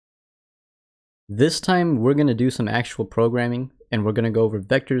This time we're going to do some actual programming, and we're going to go over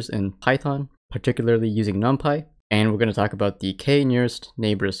vectors in Python, particularly using NumPy, and we're going to talk about the k-nearest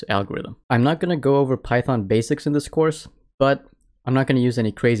neighbors algorithm. I'm not going to go over Python basics in this course, but I'm not going to use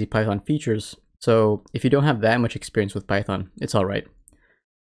any crazy Python features, so if you don't have that much experience with Python, it's alright.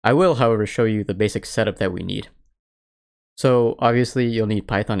 I will, however, show you the basic setup that we need. So obviously you'll need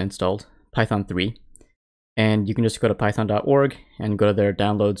Python installed, Python 3. And you can just go to python.org and go to their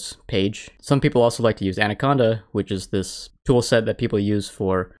downloads page. Some people also like to use Anaconda, which is this tool set that people use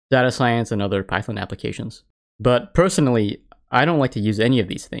for data science and other Python applications. But personally, I don't like to use any of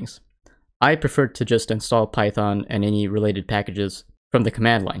these things. I prefer to just install Python and any related packages from the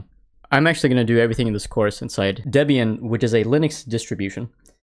command line. I'm actually going to do everything in this course inside Debian, which is a Linux distribution.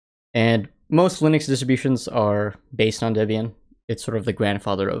 And most Linux distributions are based on Debian. It's sort of the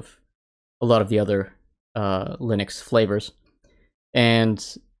grandfather of a lot of the other Linux flavors,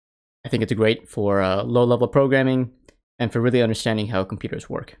 and I think it's great for low-level programming and for really understanding how computers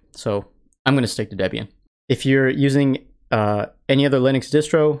work. So I'm going to stick to Debian. If you're using any other Linux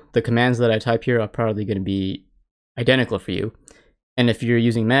distro, the commands that I type here are probably going to be identical for you. And if you're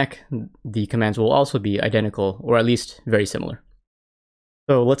using Mac, the commands will also be identical, or at least very similar.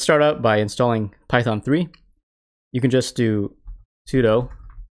 So let's start out by installing Python 3. You can just do sudo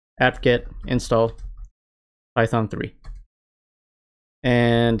apt-get install Python 3.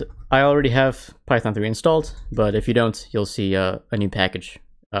 And I already have Python 3 installed, but if you don't, you'll see a new package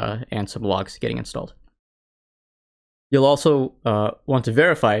and some logs getting installed. You'll also want to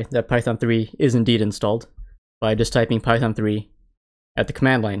verify that Python 3 is indeed installed by just typing Python 3 at the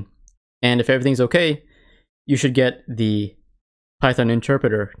command line. And if everything's okay, you should get the Python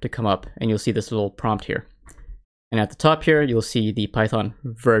interpreter to come up, and you'll see this little prompt here. And at the top here, you'll see the Python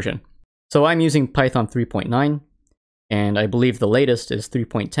version. So I'm using Python 3.9, and I believe the latest is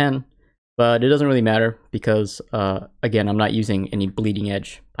 3.10, but it doesn't really matter because, again, I'm not using any bleeding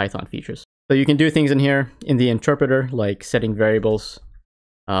edge Python features. So you can do things in here in the interpreter, like setting variables,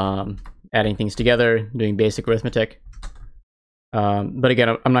 adding things together, doing basic arithmetic. But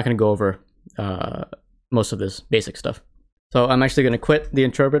again, I'm not going to go over most of this basic stuff. So I'm actually going to quit the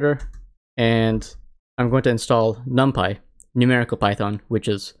interpreter, and I'm going to install NumPy, numerical Python, which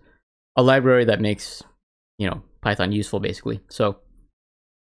is a library that makes, Python useful, basically. So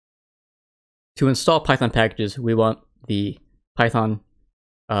to install Python packages, we want the Python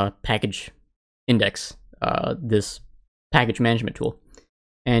package index, this package management tool.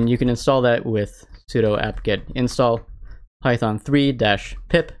 And you can install that with sudo apt-get install python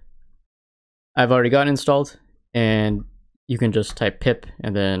 3-pip. I've already got it installed, and you can just type pip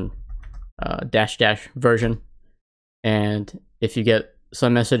and then -- version. And if you get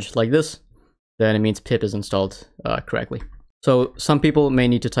some message like this, then it means pip is installed correctly. So some people may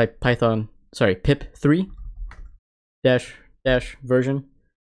need to type pip 3 -- version,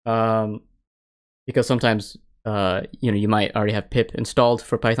 because sometimes you might already have pip installed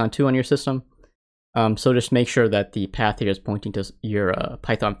for Python 2 on your system. So just make sure that the path here is pointing to your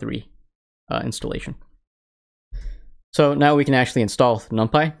Python 3 installation. So now we can actually install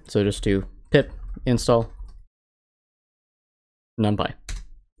NumPy. So just do pip install NumPy.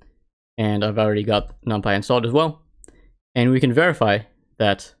 And I've already got NumPy installed as well. And we can verify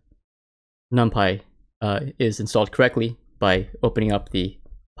that NumPy is installed correctly by opening up the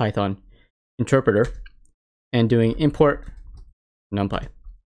Python interpreter and doing import NumPy.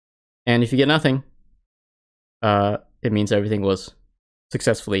 And if you get nothing, it means everything was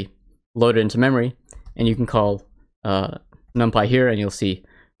successfully loaded into memory, and you can call NumPy here, and you'll see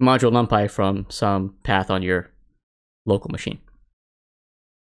module NumPy from some path on your local machine.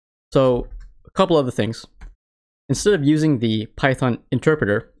 So a couple other things. Instead of using the Python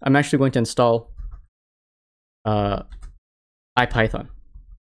interpreter, I'm actually going to install IPython.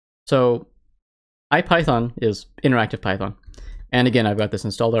 So IPython is interactive Python. And again, I've got this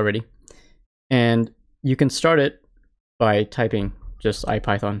installed already. And you can start it by typing just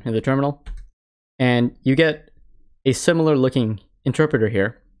IPython in the terminal. And you get a similar looking interpreter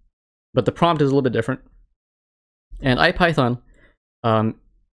here, but the prompt is a little bit different. And IPython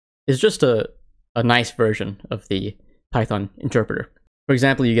is just a nice version of the Python interpreter. For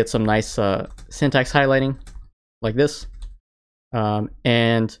example, you get some nice syntax highlighting like this,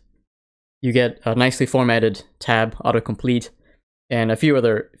 and you get a nicely formatted tab autocomplete and a few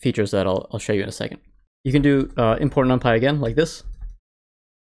other features that I'll show you in a second. You can do import NumPy again like this,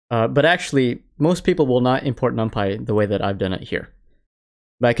 but actually most people will not import NumPy the way that I've done it here.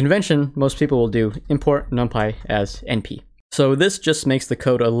 By convention, most people will do import NumPy as NP. So this just makes the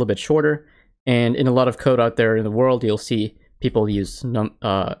code a little bit shorter, and in a lot of code out there in the world, you'll see people use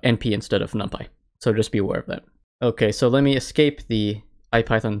NP instead of NumPy. So just be aware of that. Okay, so let me escape the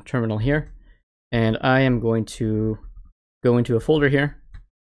IPython terminal here, and I am going to go into a folder here,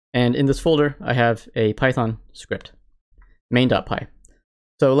 and in this folder I have a Python script, main.py.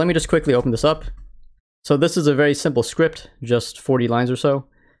 So let me just quickly open this up. So this is a very simple script, just 40 lines or so,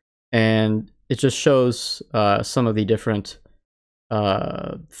 and it just shows some of the different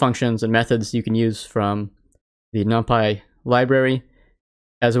functions and methods you can use from the NumPy library,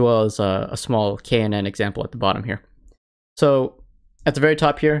 as well as a small KNN example at the bottom here. So at the very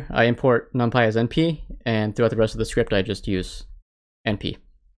top here, I import NumPy as NP, and throughout the rest of the script, I just use NP.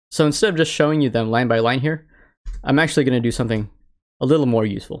 So instead of just showing you them line by line here, I'm actually going to do something a little more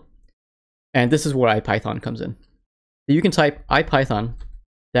useful. And this is where IPython comes in. You can type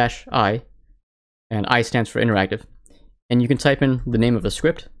IPython-I, and I stands for interactive, and you can type in the name of the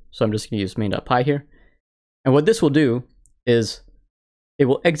script. So I'm just going to use main.py here. And what this will do is it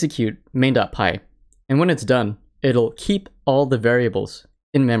will execute main.py, and when it's done, it'll keep all the variables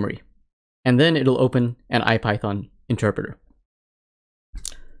in memory, and then it'll open an IPython interpreter.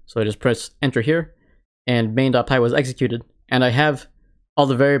 So I just press enter here, and main.py was executed, and I have all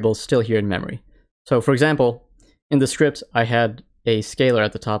the variables still here in memory. So for example, in the script, I had a scalar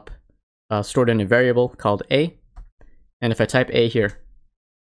at the top stored in a variable called a, and if I type a here,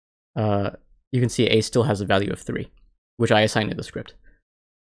 you can see a still has a value of 3, which I assigned in the script.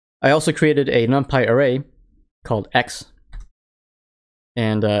 I also created a NumPy array called x,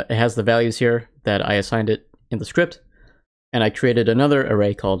 and it has the values here that I assigned it in the script, and I created another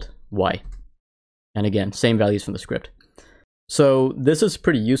array called y, and again, same values from the script. So this is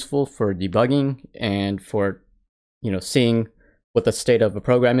pretty useful for debugging and for, seeing what the state of a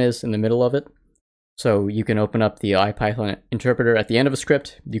program is in the middle of it. So you can open up the IPython interpreter at the end of a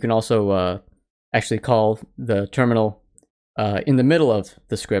script. You can also actually call the terminal in the middle of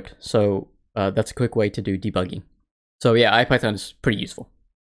the script. So that's a quick way to do debugging. So yeah, IPython is pretty useful.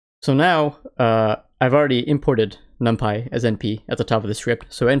 So now I've already imported NumPy as NP at the top of the script.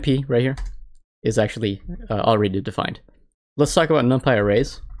 So NP right here is actually already defined. Let's talk about NumPy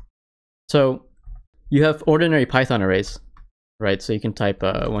arrays. So you have ordinary Python arrays, right? So you can type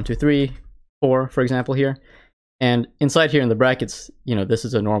 1, 2, 3, 4, for example, here. And inside here in the brackets, this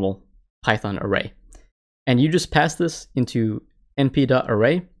is a normal Python array. And you just pass this into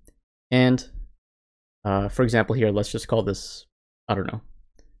np.array. And for example, here, let's just call this, I don't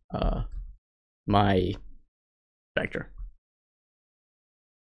know, my vector.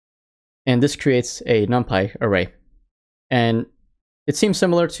 And this creates a NumPy array. And it seems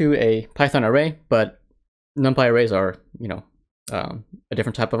similar to a Python array, but NumPy arrays are, a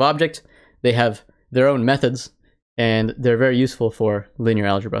different type of object. They have their own methods, and they're very useful for linear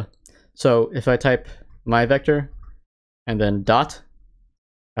algebra. So if I type my vector and then dot,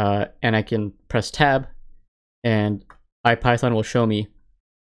 and I can press tab, and IPython will show me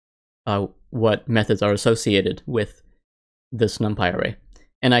what methods are associated with this NumPy array.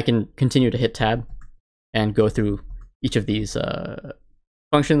 And I can continue to hit tab and go through each of these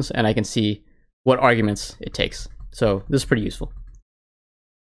functions, and I can see what arguments it takes. So this is pretty useful.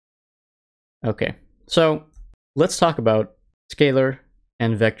 Okay, so let's talk about scalar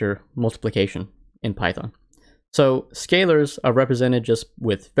and vector multiplication in Python. So scalars are represented just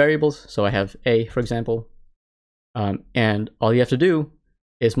with variables. So I have a, for example, and all you have to do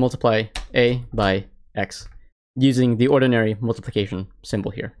is multiply a by x using the ordinary multiplication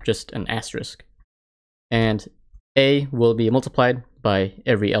symbol here, just an asterisk. And a will be multiplied by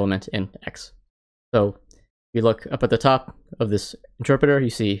every element in x. So if you look up at the top of this interpreter,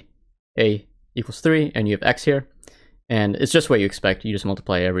 you see a equals 3, and you have x here. And it's just what you expect. You just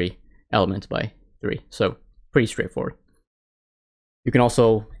multiply every element by 3. So pretty straightforward. You can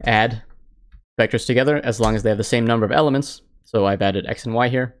also add vectors together as long as they have the same number of elements. So I've added x and y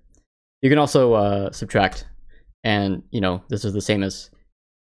here. You can also subtract, and this is the same as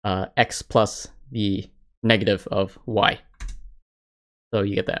x plus the negative of y. So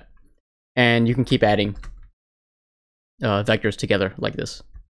you get that. And you can keep adding vectors together like this,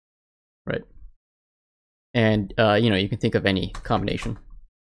 right? And you can think of any combination,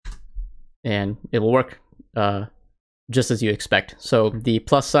 and it will work just as you expect. So the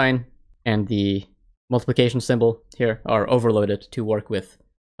plus sign and the multiplication symbol here are overloaded to work with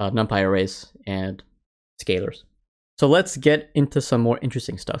NumPy arrays and scalars. So let's get into some more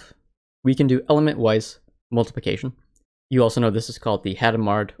interesting stuff. We can do element-wise multiplication. You also know this is called the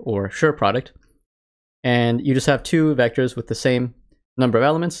Hadamard or Schur product. And you just have two vectors with the same number of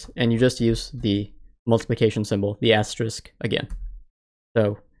elements, and you just use the multiplication symbol, the asterisk, again.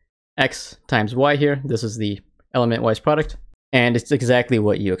 So x times y here, this is the element-wise product, and it's exactly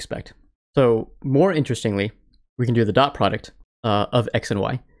what you expect. So more interestingly, we can do the dot product of x and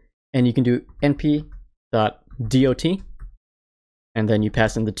y, and you can do np.dot, and then you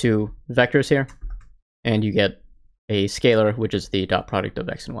pass in the two vectors here, and you get a scalar, which is the dot product of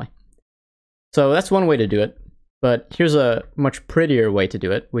x and y. So that's one way to do it, but here's a much prettier way to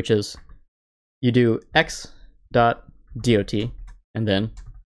do it, which is you do x.dot and then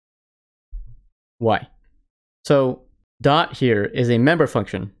y. So dot here is a member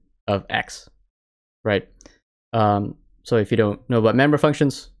function of x, right? So if you don't know about member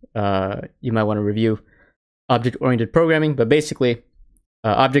functions, you might want to review object-oriented programming, but basically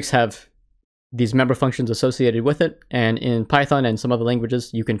objects have these member functions associated with it, and in Python and some other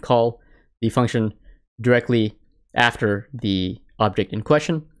languages, you can call the function directly after the object in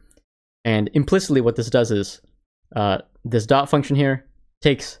question. And implicitly what this does is this dot function here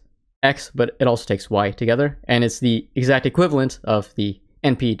takes x, but it also takes y together, and it's the exact equivalent of the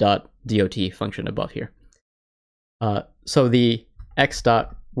np.dot function above here. So the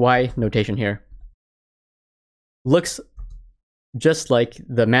x.y notation here looks just like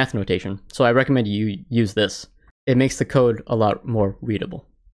the math notation, so I recommend you use this. It makes the code a lot more readable.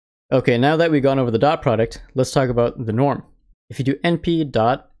 Okay, now that we've gone over the dot product, let's talk about the norm. If you do np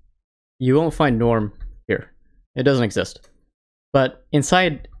dot, you won't find norm here. It doesn't exist. But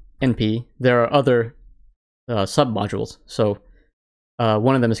inside np, there are other submodules. So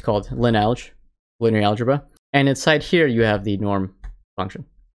one of them is called linalg, linear algebra, and inside here you have the norm function.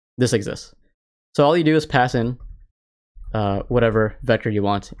 This exists. So all you do is pass in whatever vector you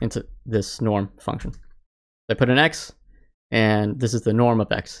want into this norm function. I put an x, and this is the norm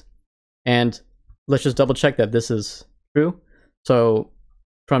of x. And let's just double check that this is true. So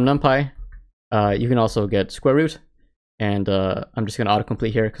from NumPy, you can also get square root, and I'm just going to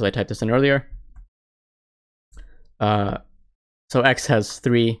autocomplete here because I typed this in earlier. So x has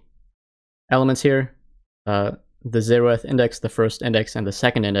 3 elements here, the 0th index, the first index, and the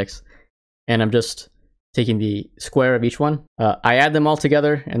second index. And I'm just taking the square of each one. I add them all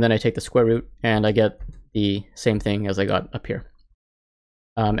together, and then I take the square root, and I get the same thing as I got up here.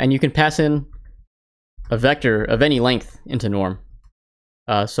 And you can pass in a vector of any length into norm.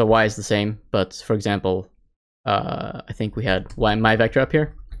 So y is the same, but for example, I think we had my vector up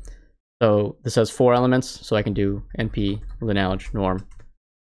here. So this has 4 elements, so I can do np linalg norm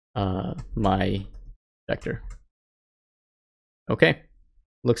my vector. Okay,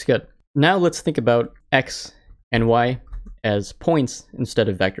 looks good. Now let's think about x and y as points instead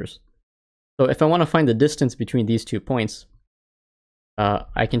of vectors. So if I want to find the distance between these 2 points,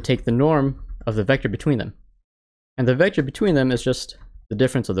 I can take the norm of the vector between them. And the vector between them is just the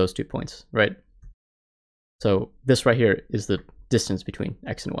difference of those 2 points, right? So this right here is the distance between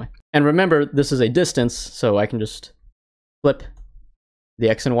x and y. And remember, this is a distance, so I can just flip the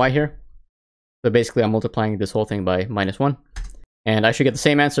x and y here. So basically I'm multiplying this whole thing by -1. And I should get the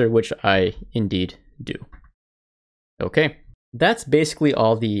same answer, which I indeed do. Okay, that's basically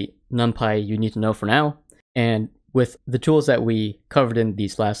all the NumPy you need to know for now. And with the tools that we covered in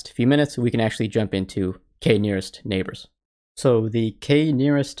these last few minutes, we can actually jump into k-nearest neighbors. So the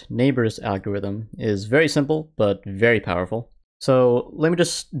k-nearest neighbors algorithm is very simple, but very powerful. So let me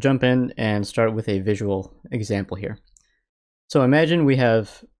just jump in and start with a visual example here. So imagine we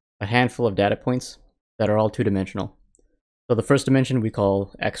have a handful of data points that are all 2-dimensional. So the first dimension we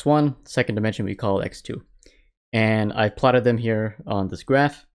call x1, second dimension we call x2. And I plotted them here on this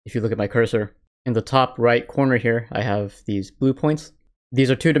graph. If you look at my cursor, in the top right corner here, I have these blue points.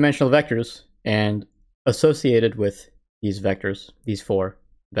 These are 2-dimensional vectors, and associated with these vectors, these 4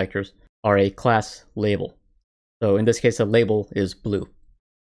 vectors, are a class label. So in this case, the label is blue.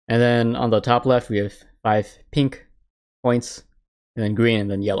 And then on the top left, we have 5 pink points, and then green, and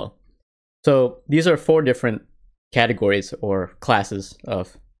then yellow. So these are 4 different categories or classes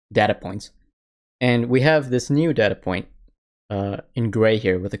of data points. And we have this new data point in gray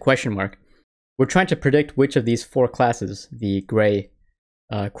here with a question mark. We're trying to predict which of these 4 classes the gray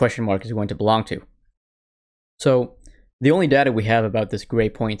question mark is going to belong to. So the only data we have about this gray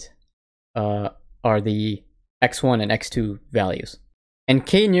point are the x1 and x2 values. And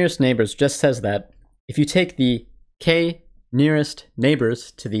k-nearest neighbors just says that if you take the k-nearest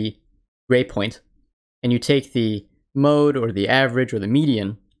neighbors to the gray point, and you take the mode or the average or the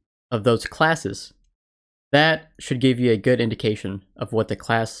median of those classes, that should give you a good indication of what the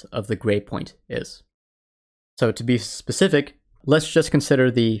class of the gray point is. So to be specific, let's just consider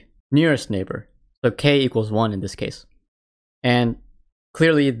the nearest neighbor. So k equals 1 in this case. And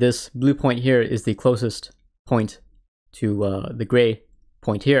clearly this blue point here is the closest point to the gray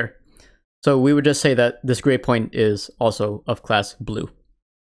point here. So we would just say that this gray point is also of class blue,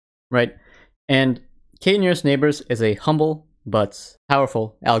 right? And k-nearest neighbors is a humble but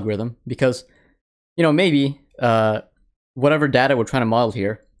powerful algorithm because, maybe whatever data we're trying to model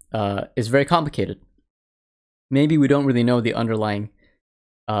here is very complicated. Maybe we don't really know the underlying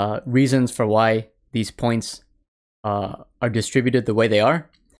reasons for why these points are distributed the way they are.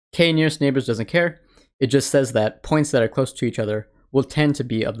 K-nearest neighbors doesn't care. It just says that points that are close to each other will tend to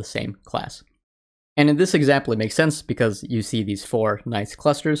be of the same class. And in this example, it makes sense because you see these 4 nice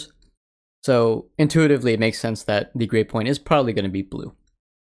clusters. So intuitively, it makes sense that the gray point is probably going to be blue.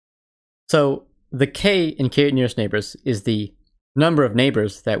 So the k in k-nearest neighbors is the number of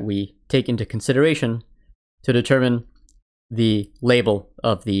neighbors that we take into consideration to determine the label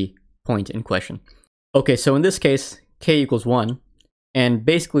of the point in question. Okay, so in this case, k equals 1. And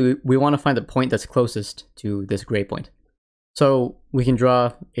basically, we want to find the point that's closest to this gray point. So we can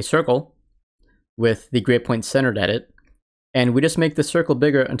draw a circle with the gray point centered at it. And we just make the circle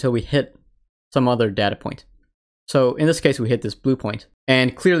bigger until we hit some other data point. So in this case, we hit this blue point.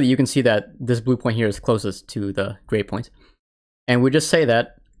 And clearly, you can see that this blue point here is closest to the gray point. And we just say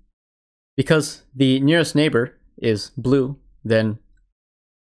that because the nearest neighbor is blue, then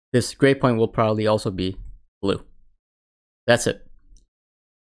this gray point will probably also be blue. That's it.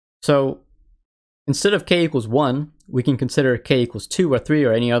 So instead of k equals 1, we can consider k equals 2 or 3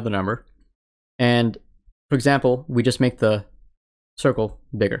 or any other number. And for example, we just make the circle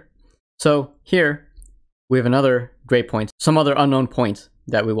bigger. So here we have another gray point, some other unknown point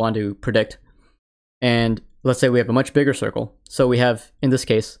that we want to predict. And let's say we have a much bigger circle. So we have, in this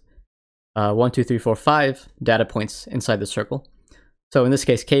case, 1, 2, 3, 4, 5 data points inside the circle. So in this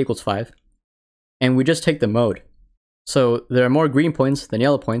case, k equals 5. And we just take the mode. So there are more green points than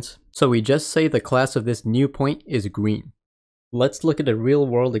yellow points. So we just say the class of this new point is green. Let's look at a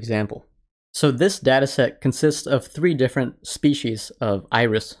real-world example. So this dataset consists of 3 different species of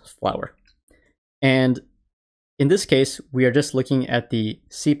iris flower. And in this case, we are just looking at the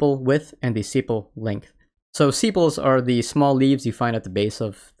sepal width and the sepal length. So sepals are the small leaves you find at the base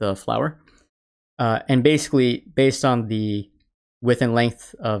of the flower. And basically, based on the width and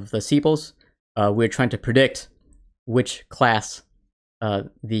length of the sepals, we're trying to predict which class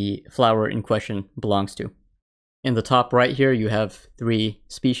the flower in question belongs to. In the top right here, you have 3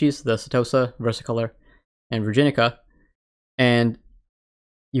 species, the Setosa, versicolor, and virginica, and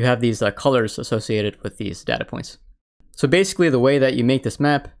you have these colors associated with these data points. So basically, the way that you make this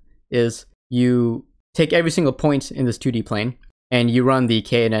map is you take every single point in this 2D plane, and you run the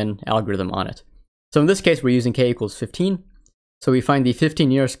KNN algorithm on it. So in this case, we're using k equals 15. So we find the 15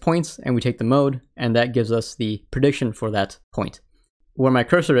 nearest points, and we take the mode, and that gives us the prediction for that point. Where my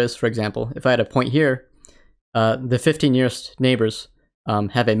cursor is, for example, if I had a point here, the 15 nearest neighbors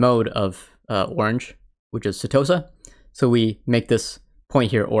have a mode of orange, which is Setosa. So we make this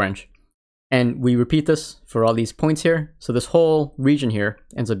point here orange. And we repeat this for all these points here. So this whole region here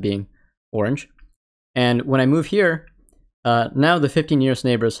ends up being orange. And when I move here, now the 15 nearest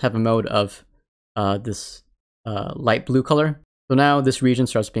neighbors have a mode of this light blue color. So now this region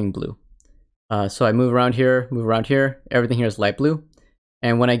starts being blue. So I move around here, everything here is light blue.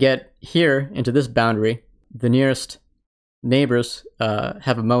 And when I get here into this boundary, the nearest neighbors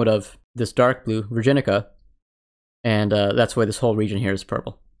have a mode of this dark blue, virginica, and that's why this whole region here is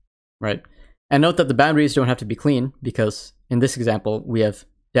purple, right? And note that the boundaries don't have to be clean, because in this example, we have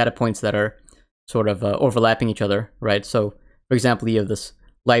data points that are sort of overlapping each other, right? So, for example, you have this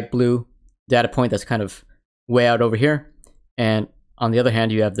light blue data point that's kind of way out over here, and on the other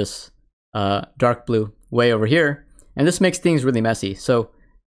hand, you have this dark blue way over here, and this makes things really messy. So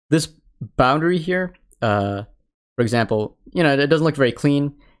this boundary here, for example, it doesn't look very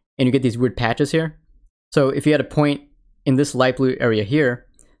clean, and you get these weird patches here. So if you had a point in this light blue area here,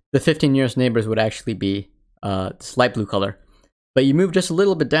 the 15 nearest neighbors would actually be this light blue color. But you move just a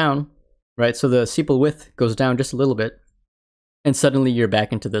little bit down, right? So the sepal width goes down just a little bit, and suddenly you're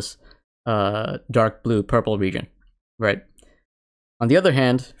back into this dark blue purple region, right? On the other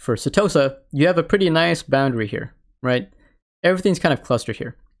hand, for Setosa, you have a pretty nice boundary here, right? Everything's kind of clustered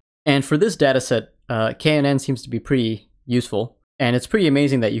here. And for this data set, KNN seems to be pretty useful, and it's pretty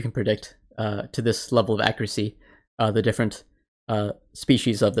amazing that you can predict to this level of accuracy the different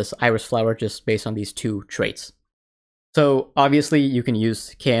species of this iris flower just based on these 2 traits. So obviously you can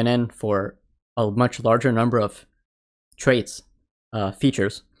use KNN for a much larger number of traits,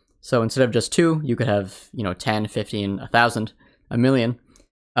 features. So instead of just 2, you could have 10, 15, 1,000, a million.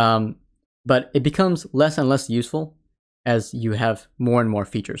 But it becomes less and less useful as you have more and more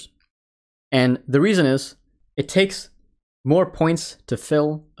features. And the reason is it takes more points to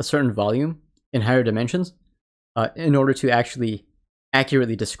fill a certain volume in higher dimensions in order to actually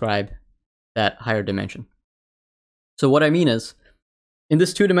accurately describe that higher dimension. So what I mean is, in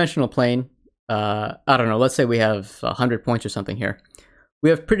this two-dimensional plane, I don't know, let's say we have 100 points or something here. We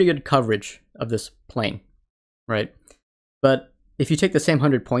have pretty good coverage of this plane, right? But if you take the same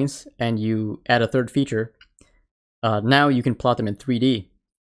 100 points and you add a third feature, now you can plot them in 3D,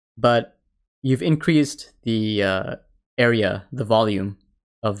 but you've increased the area, the volume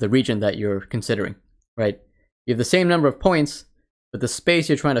of the region that you're considering, right? You have the same number of points, but the space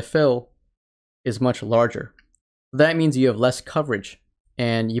you're trying to fill is much larger. That means you have less coverage,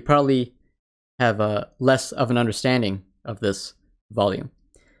 and you probably have less of an understanding of this volume.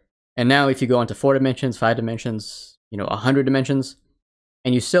 And now if you go into 4 dimensions, 5 dimensions, 100 dimensions,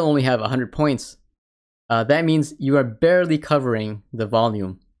 and you still only have 100 points, that means you are barely covering the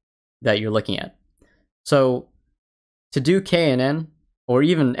volume that you're looking at. So to do KNN, or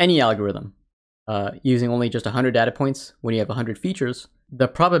even any algorithm, using only just 100 data points when you have 100 features, the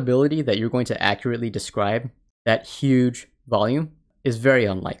probability that you're going to accurately describe that huge volume is very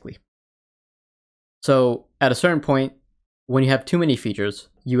unlikely. So at a certain point, when you have too many features,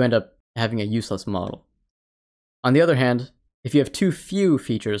 you end up having a useless model. On the other hand, if you have too few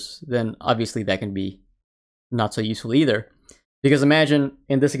features, then obviously that can be not so useful either. Because imagine,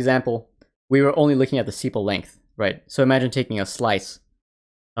 in this example, we were only looking at the sepal length, right? So imagine taking a slice,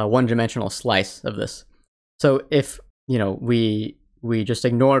 a one-dimensional slice of this. So if, we just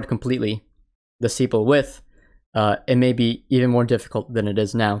ignored completely the sepal width, it may be even more difficult than it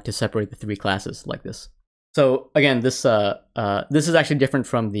is now to separate the 3 classes like this. So again, this is actually different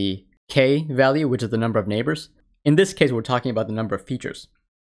from the k value, which is the number of neighbors. In this case, we're talking about the number of features.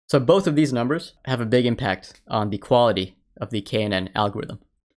 So both of these numbers have a big impact on the quality of the KNN algorithm.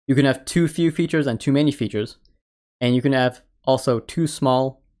 You can have too few features and too many features, and you can have also too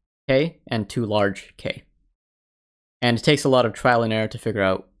small k and too large k. And it takes a lot of trial and error to figure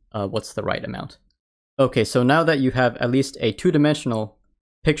out what's the right amount. Okay, so now that you have at least a two-dimensional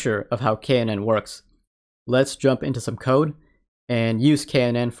picture of how KNN works, let's jump into some code and use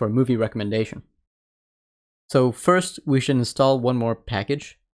KNN for movie recommendation. So first, we should install one more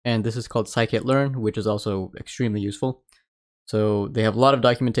package, and this is called Scikit-learn, which is also extremely useful. So they have a lot of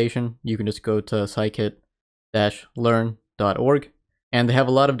documentation. You can just go to scikit-learn.org, and they have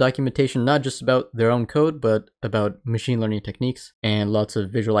a lot of documentation, not just about their own code, but about machine learning techniques and lots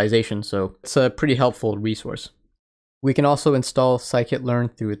of visualization. So it's a pretty helpful resource. We can also install Scikit-learn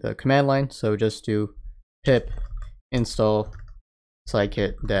through the command line. So just do pip install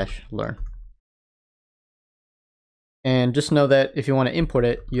scikit-learn. And just know that if you want to import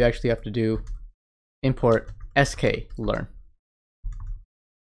it, you actually have to do import sklearn.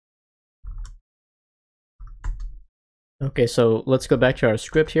 Okay, so let's go back to our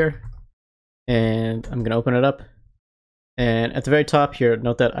script here, and I'm going to open it up. And at the very top here,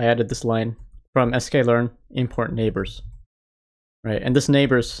 note that I added this line from sklearn import neighbors, right? And this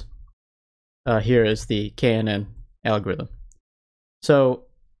neighbors here is the KNN algorithm. So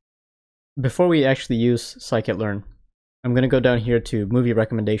before we actually use scikit-learn, I'm going to go down here to movie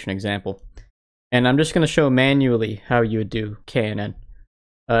recommendation example, and I'm just going to show manually how you would do KNN.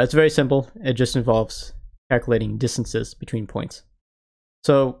 It's very simple. It just involves calculating distances between points.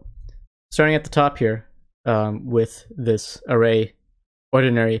 So starting at the top here with this array,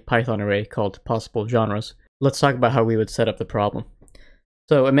 ordinary Python array called possible genres, let's talk about how we would set up the problem.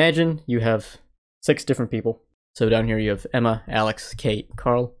 So imagine you have 6 different people. So down here you have Emma, Alex, Kate,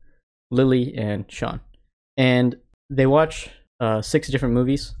 Carl, Lily, and Sean. And they watch 6 different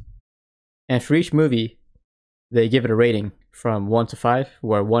movies. And for each movie, they give it a rating from 1 to 5,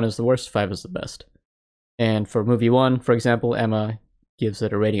 where 1 is the worst, 5 is the best. And for movie 1, for example, Emma gives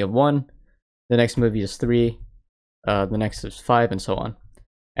it a rating of 1. The next movie is 3. The next is 5, and so on.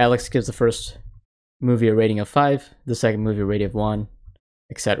 Alex gives the first movie a rating of 5, the second movie a rating of 1,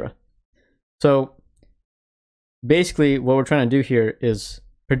 etc. So basically what we're trying to do here is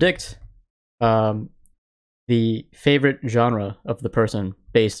predict the favorite genre of the person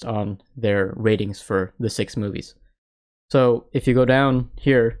based on their ratings for the 6 movies. So if you go down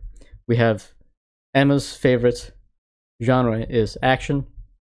here, we have Emma's favorite genre is action,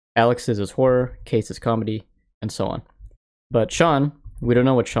 Alex's is horror, Kate's is comedy, and so on. But Sean, we don't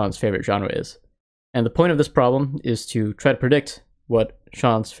know what Sean's favorite genre is. And the point of this problem is to try to predict what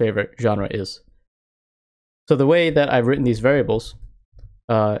Sean's favorite genre is. So the way that I've written these variables,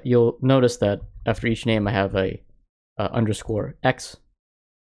 you'll notice that after each name I have a underscore x.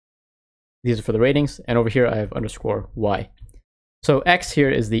 These are for the ratings, and over here I have underscore y. So x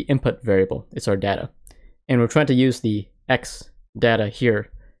here is the input variable, it's our data. And we're trying to use the x data here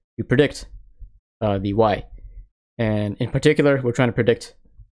to predict the y. And in particular, we're trying to predict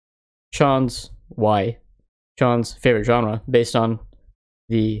Sean's Y, Sean's favorite genre, based on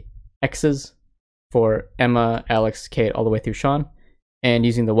the X's for Emma, Alex, Kate, all the way through Sean, and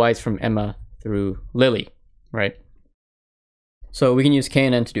using the Y's from Emma through Lily, right? So we can use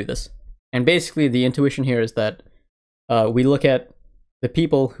KNN to do this. And basically the intuition here is that we look at the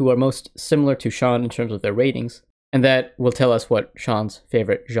people who are most similar to Sean in terms of their ratings, and that will tell us what Sean's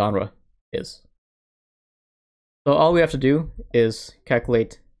favorite genre is. So all we have to do is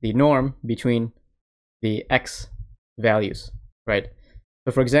calculate the norm between the X values, right?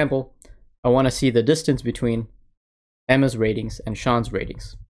 So for example, I want to see the distance between Emma's ratings and Sean's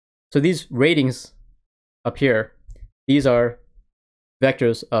ratings. So these ratings up here, these are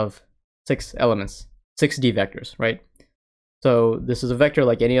vectors of 6 elements, 6D vectors, right? So this is a vector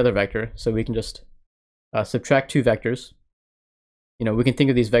like any other vector, so we can just subtract 2 vectors. You know, we can think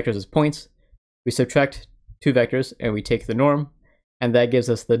of these vectors as points. We subtract 2 vectors and we take the norm, and that gives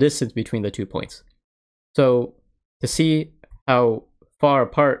us the distance between the 2 points. So to see how far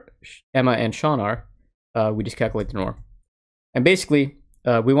apart Emma and Sean are, we just calculate the norm. And basically,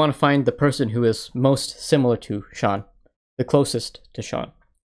 we want to find the person who is most similar to Sean, the closest to Sean.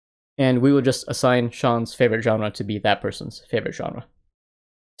 And we will just assign Sean's favorite genre to be that person's favorite genre.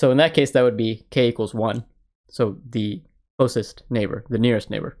 So in that case, that would be k equals 1, so the closest neighbor, the nearest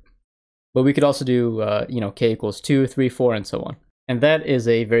neighbor. But we could also do, k equals 2, 3, 4, and so on. And that is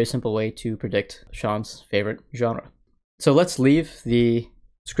a very simple way to predict Sean's favorite genre. So let's leave the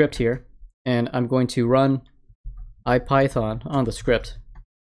script here, and I'm going to run IPython on the script.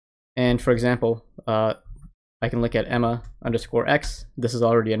 And for example, I can look at Emma underscore X. This is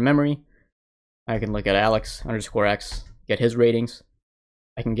already in memory. I can look at Alex underscore X, get his ratings.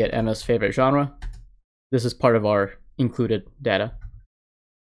 I can get Emma's favorite genre. This is part of our included data.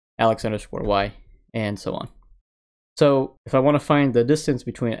 Alex underscore Y, and so on. So if I want to find the distance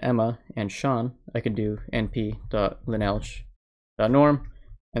between Emma and Sean, I can do np.linalg.norm,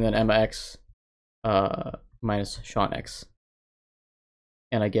 and then Emma X minus Sean X.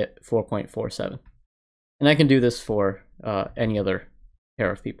 And I get 4.47. And I can do this for any other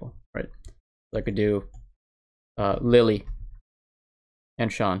pair of people, right? So I could do Lily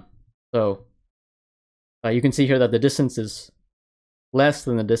and Sean. So you can see here that the distance is less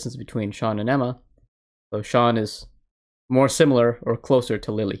than the distance between Sean and Emma. So Sean is more similar or closer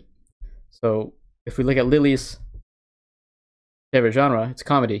to Lily. So if we look at Lily's favorite genre, it's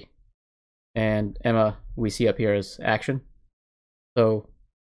comedy. And Emma, we see up here, as action. So,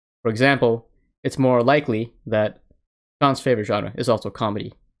 for example, it's more likely that Sean's favorite genre is also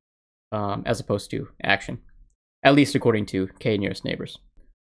comedy, as opposed to action, at least according to k nearest neighbors.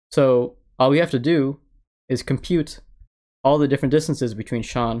 So all we have to do is compute all the different distances between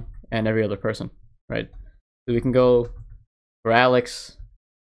Sean and every other person, right? So we can go for Alex,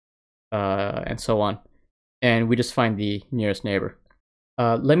 and so on, and we just find the nearest neighbor.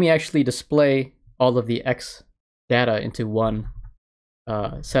 Let me actually display all of the X data into one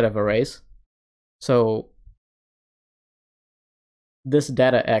set of arrays. So this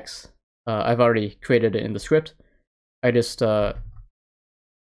data X, I've already created it in the script. I just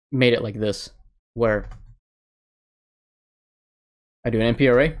made it like this, where I do an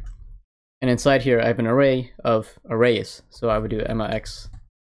NP array, and inside here I have an array of arrays. So I would do Emma X,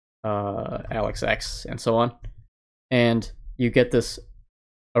 Alex X, and so on. And you get this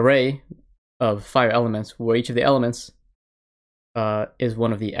array of 5 elements, where each of the elements is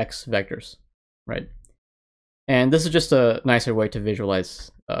one of the X vectors, right? And this is just a nicer way to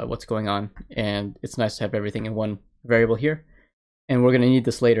visualize what's going on, and it's nice to have everything in one variable here. And we're going to need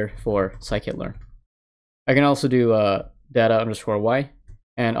this later for Scikit-learn. I can also do data underscore Y,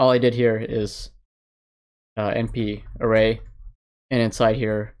 and all I did here is np array, and inside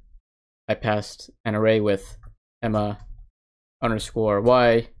here I passed an array with Emma underscore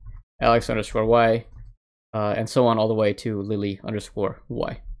Y, Alex underscore Y, and so on all the way to Lily underscore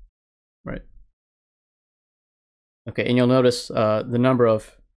Y, right? Okay, and you'll notice the number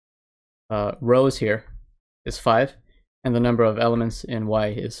of rows here is 5, and the number of elements in Y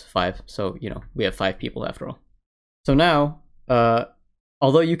is 5. So, we have 5 people after all. So now,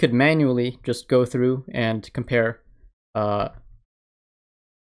 although you could manually just go through and compare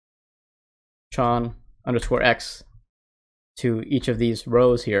Sean underscore X to each of these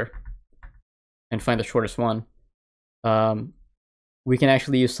rows here and find the shortest one, we can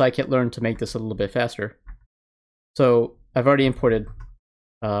actually use Scikit-learn to make this a little bit faster. So I've already imported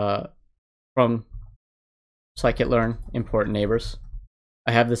from Scikit-learn import neighbors.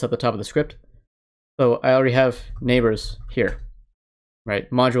 I have this at the top of the script. So I already have neighbors here, right?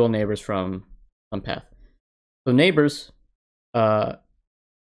 Module neighbors from some path. So neighbors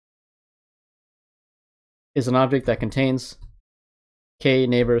is an object that contains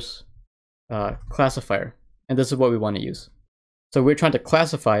KNeighbors classifier, and this is what we want to use. So we're trying to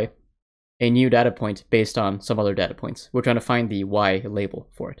classify a new data point based on some other data points. We're trying to find the Y label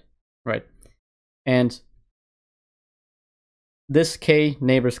for it, right? And this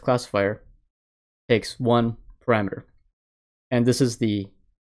KNeighbors classifier takes one parameter, and this is the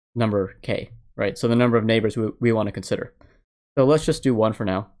number K, right? So the number of neighbors we want to consider. So let's just do 1 for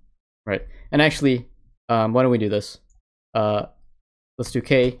now, right? And actually, why don't we do this? Let's do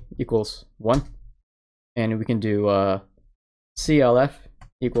K equals 1, and we can do CLF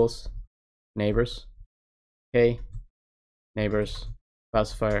equals neighbors, K neighbors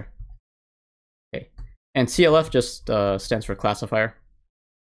classifier, K. And CLF just stands for classifier.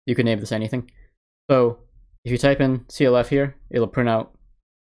 You can name this anything. So if you type in CLF here, it'll print out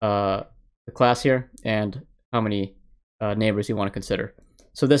the class here and how many neighbors you want to consider.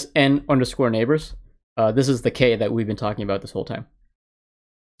 So this n underscore neighbors, this is the K that we've been talking about this whole time.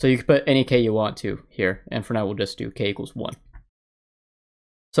 So you can put any K you want to here, and for now we'll just do K equals 1.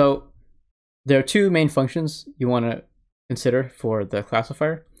 So there are two main functions you want to consider for the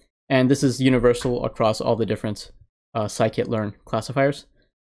classifier, and this is universal across all the different scikit-learn classifiers.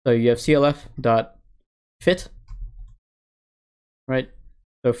 So you have CLF.fit, right?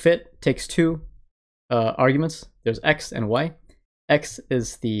 So fit takes two arguments. There's X and Y. X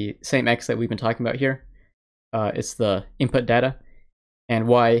is the same X that we've been talking about here. It's the input data, and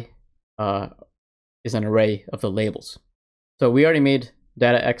Y is an array of the labels. So we already made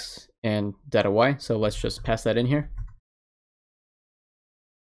data X and data Y, so let's just pass that in here.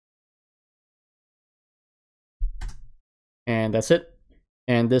 And that's it.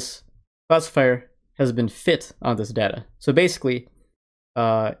 And this classifier has been fit on this data. So basically,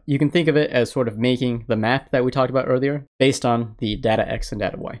 you can think of it as sort of making the map that we talked about earlier based on the data X and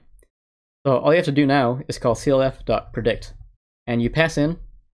data Y. So all you have to do now is call clf.predict, and you pass in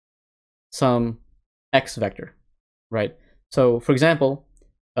some X vector, right? So for example,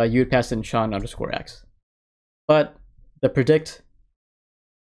 you would pass in Sean underscore X, but the predict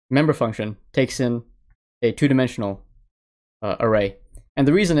member function takes in a two-dimensional array. And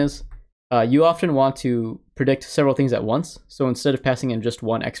the reason is you often want to predict several things at once. So instead of passing in just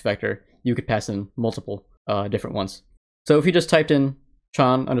one X vector, you could pass in multiple different ones. So if you just typed in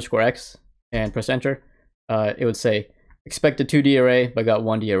Sean underscore X and press enter, it would say expect a 2D array, but got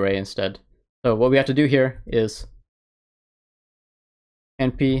 1D array instead. So what we have to do here is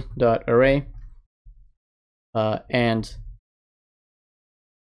np.array and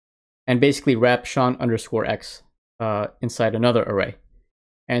basically wrap Sean underscore X inside another array.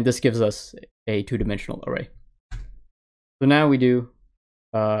 And this gives us a two-dimensional array. So now we do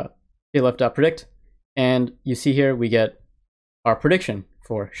clf.predict, and you see here we get our prediction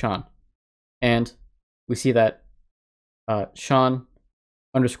for Sean. And we see that Sean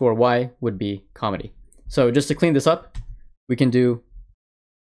underscore Y would be comedy. So just to clean this up, we can do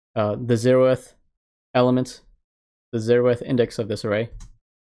the 0th element, the 0th index of this array,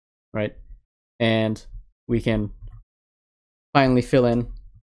 right? And we can finally fill in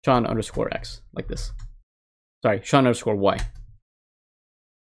Sean underscore X like this. Sorry, Sean underscore Y.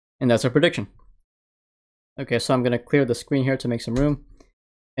 And that's our prediction. Okay, so I'm going to clear the screen here to make some room.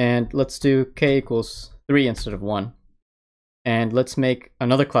 And let's do K equals 3 instead of 1. And let's make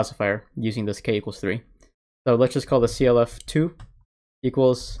another classifier using this K equals 3. So let's just call the CLF2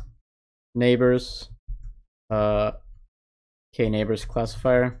 equals neighbors, K neighbors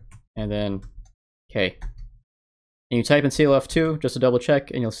classifier, and then K. And you type in CLF2 just to double check,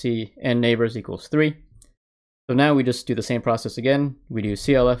 and you'll see n neighbors equals 3. So now we just do the same process again. We do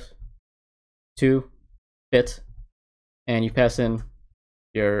CLF2 fit, and you pass in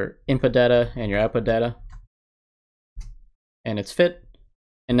your input data and your output data, and it's fit.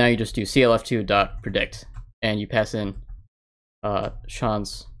 And now you just do clf2.predict, and you pass in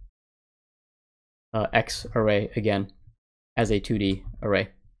Sean's X array again as a 2D array,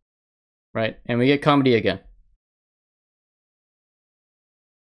 right? And we get comedy again.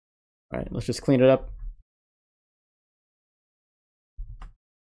 All right, let's just clean it up.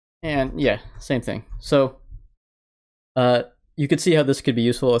 And yeah, same thing. So you could see how this could be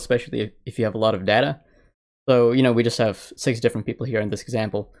useful, especially if you have a lot of data. So, you know, we just have 6 different people here in this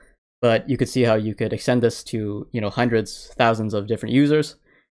example, but you could see how you could extend this to, you know, hundreds, thousands of different users,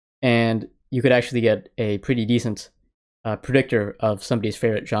 and you could actually get a pretty decent predictor of somebody's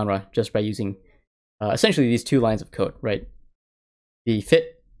favorite genre just by using essentially these 2 lines of code, right? The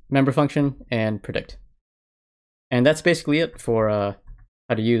fit member function and predict. And that's basically it for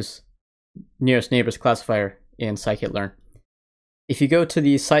how to use nearest neighbors classifier in scikit-learn. If you go to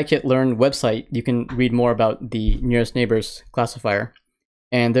the Scikit-learn website, you can read more about the nearest neighbors classifier.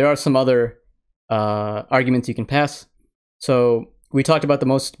 And there are some other arguments you can pass. So we talked about the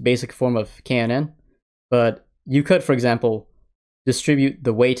most basic form of KNN, but you could, for example, distribute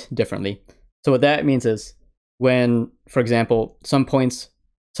the weight differently. So what that means is when, for example, some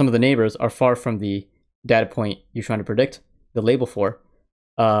of the neighbors are far from the data point you're trying to predict the label for,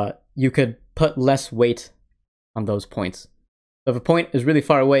 you could put less weight on those points. So if a point is really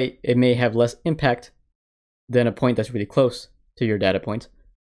far away, it may have less impact than a point that's really close to your data point.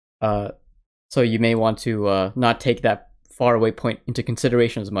 So you may want to not take that far away point into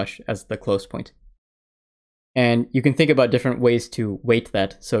consideration as much as the close point. And you can think about different ways to weight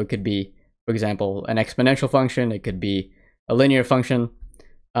that. So it could be, for example, an exponential function. It could be a linear function.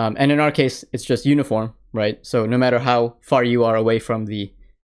 And in our case, it's just uniform, right? So no matter how far you are away from the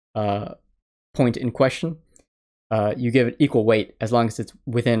point in question, you give it equal weight as long as it's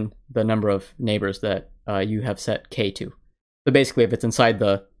within the number of neighbors that you have set k to. So basically, if it's inside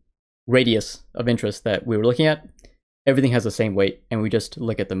the radius of interest that we were looking at, everything has the same weight, and we just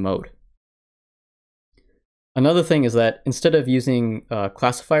look at the mode. Another thing is that instead of using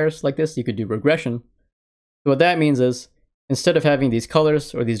classifiers like this, you could do regression. So what that means is, instead of having these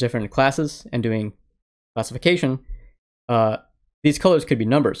colors or these different classes and doing classification, these colors could be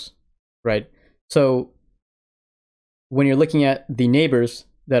numbers, right? So when you're looking at the neighbors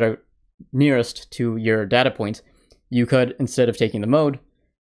that are nearest to your data point, you could, instead of taking the mode,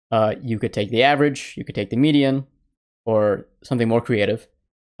 you could take the average, you could take the median, or something more creative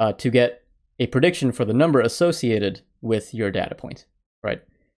to get a prediction for the number associated with your data point, right?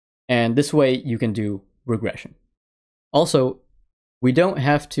 And this way you can do regression. Also, we don't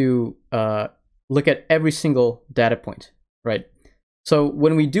have to look at every single data point, right? So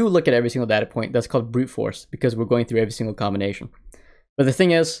when we do look at every single data point, that's called brute force because we're going through every single combination. But the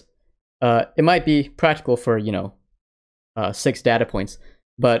thing is, it might be practical for, 6 data points.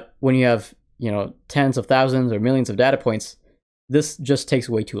 But when you have, tens of thousands or millions of data points, this just takes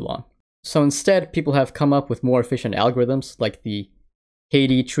way too long. So instead, people have come up with more efficient algorithms like the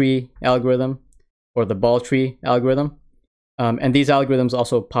KD tree algorithm or the ball tree algorithm. And these algorithms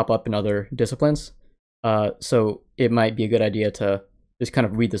also pop up in other disciplines. So it might be a good idea to just kind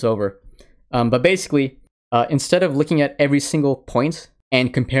of read this over. But basically, instead of looking at every single point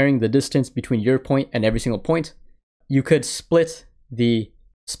and comparing the distance between your point and every single point, you could split the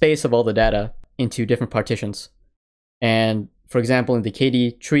space of all the data into different partitions. And for example, in the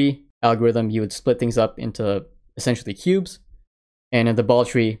KD tree algorithm, you would split things up into essentially cubes. And in the ball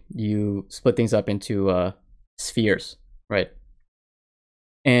tree, you split things up into spheres, right?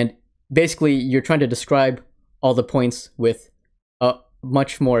 And basically, you're trying to describe all the points with a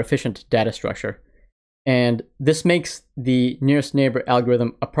much more efficient data structure. And this makes the nearest neighbor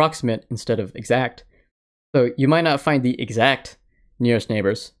algorithm approximate instead of exact. So you might not find the exact nearest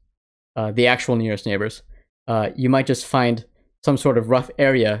neighbors, the actual nearest neighbors. You might just find some sort of rough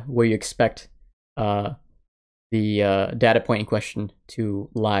area where you expect the data point in question to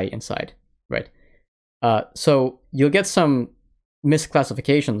lie inside, right? So you'll get some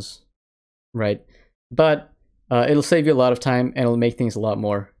misclassifications, right? But it'll save you a lot of time and it'll make things a lot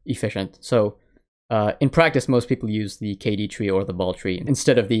more efficient. So in practice, most people use the KD tree or the ball tree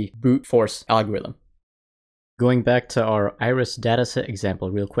instead of the brute force algorithm. Going back to our iris dataset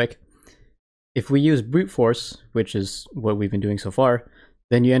example real quick, if we use brute force, which is what we've been doing so far,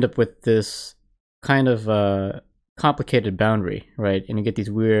 then you end up with this kind of complicated boundary, right? And you get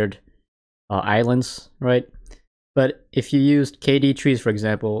these weird islands, right? But if you used KD trees, for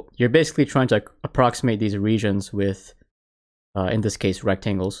example, you're basically trying to approximate these regions with, in this case,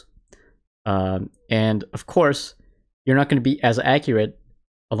 rectangles. And of course, you're not going to be as accurate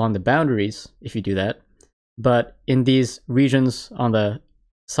along the boundaries if you do that. But in these regions on the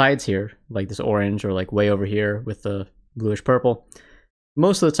sides here, like this orange or like way over here with the bluish purple,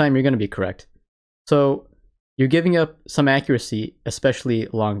 most of the time you're going to be correct. So you're giving up some accuracy, especially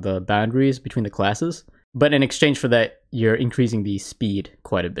along the boundaries between the classes. But in exchange for that, you're increasing the speed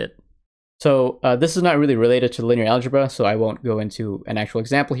quite a bit. So this is not really related to linear algebra, so I won't go into an actual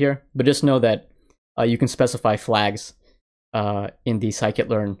example here. But just know that you can specify flags in the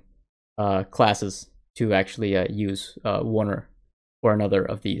Scikit-learn classes to actually use one or another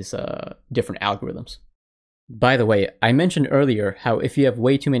of these different algorithms. By the way, I mentioned earlier how if you have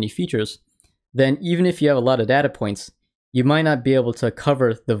way too many features, then even if you have a lot of data points, you might not be able to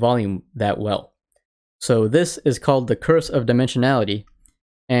cover the volume that well. So this is called the curse of dimensionality.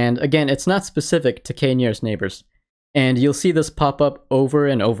 And again, it's not specific to k-nearest neighbors. And you'll see this pop up over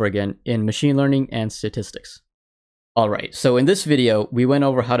and over again in machine learning and statistics. Alright, so in this video, we went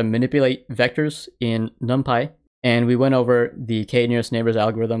over how to manipulate vectors in NumPy, and we went over the k-nearest neighbors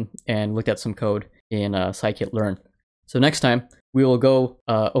algorithm and looked at some code in Scikit-learn. So next time, we will go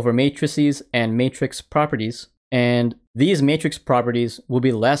over matrices and matrix properties, and these matrix properties will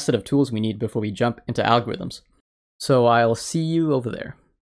be the last set of tools we need before we jump into algorithms. So I'll see you over there.